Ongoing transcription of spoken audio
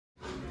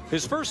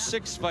His first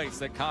 6 fights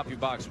that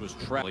CompuBox was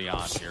traveling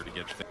on here to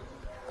get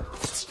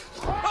things.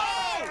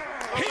 Oh!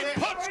 He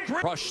puts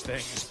crush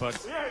things, but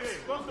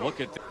look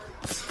at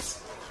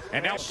this.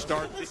 And now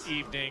start the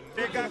evening.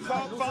 They got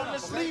falling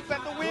asleep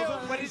at the wheel.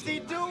 What does he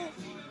do?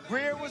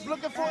 Greer was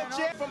looking for a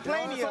jab from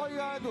Plania. That's all you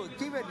gotta do.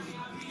 Keep it.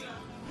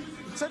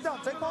 Sit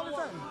down. Take all the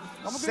time.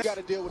 He's got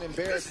to deal with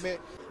embarrassment.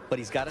 But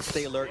he's got to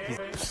stay alert.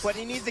 But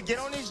he needs to get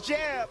on his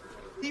jab.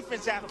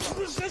 Defense after.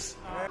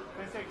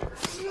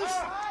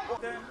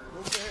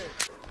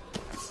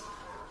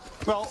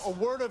 Well, a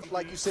word of,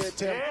 like you said,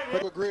 Tim,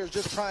 but Greer is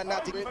just trying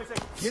not to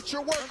get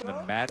your work.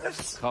 The mat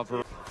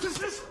cover.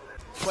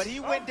 But he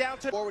went down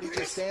to forward. He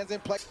just stands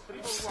in place.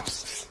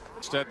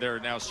 Instead, they're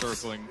now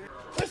circling.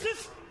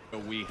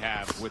 We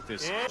have with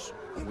this.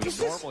 We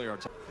normally are.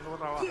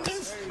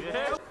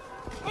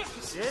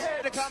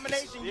 the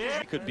combination.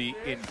 He could be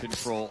in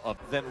control of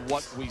than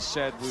what we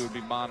said we would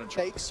be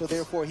monitoring. So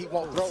therefore, he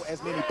won't throw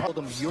as many. Told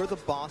him you're the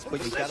boss,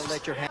 but you got to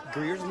let your hand.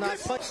 Greer's not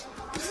punching.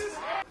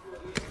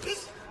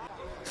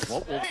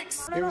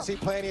 Here we see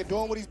Plania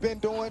doing what he's been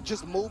doing,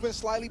 just moving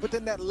slightly, but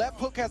then that left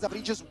hook has up, but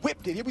he just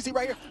whipped it. Here we see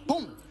right here,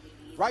 boom,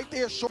 right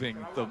there. Short.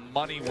 The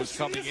money was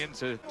coming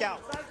into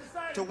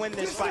to win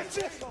this fight.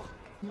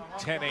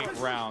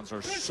 10-8 rounds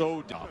are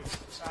so dumb.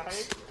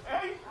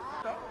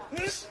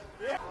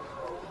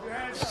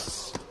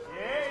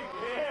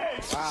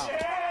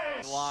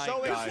 Wow.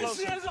 So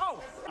explosive.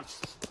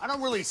 I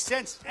don't really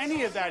sense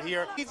any of that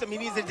here. He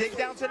needs to dig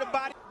down to the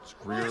body.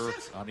 Greer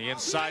on the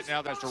inside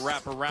now. That's to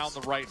wrap around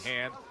the right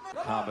hand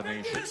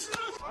combination.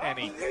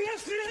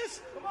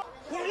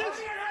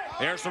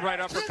 There's the right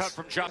uppercut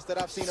from Josh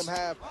that I've seen him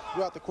have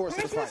throughout the course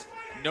of the fight.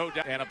 No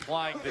doubt, and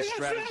applying this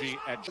strategy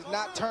at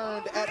not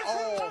turned at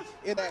all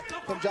in that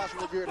from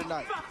Joshua Greer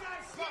tonight.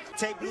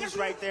 Take loose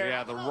right there.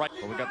 Yeah, the right.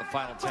 Well, we got the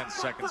final 10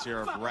 seconds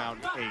here of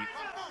round 8.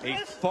 A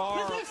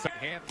far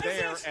hand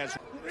there as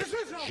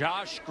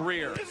Josh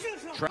Greer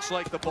tracks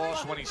like the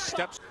boss when he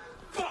steps.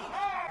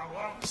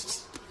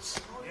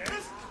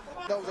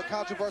 That was a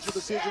controversial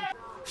decision.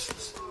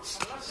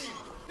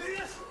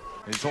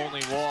 His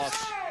only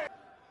loss.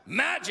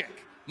 Magic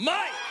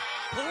Mike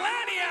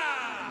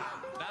Plania!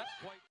 Not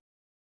quite.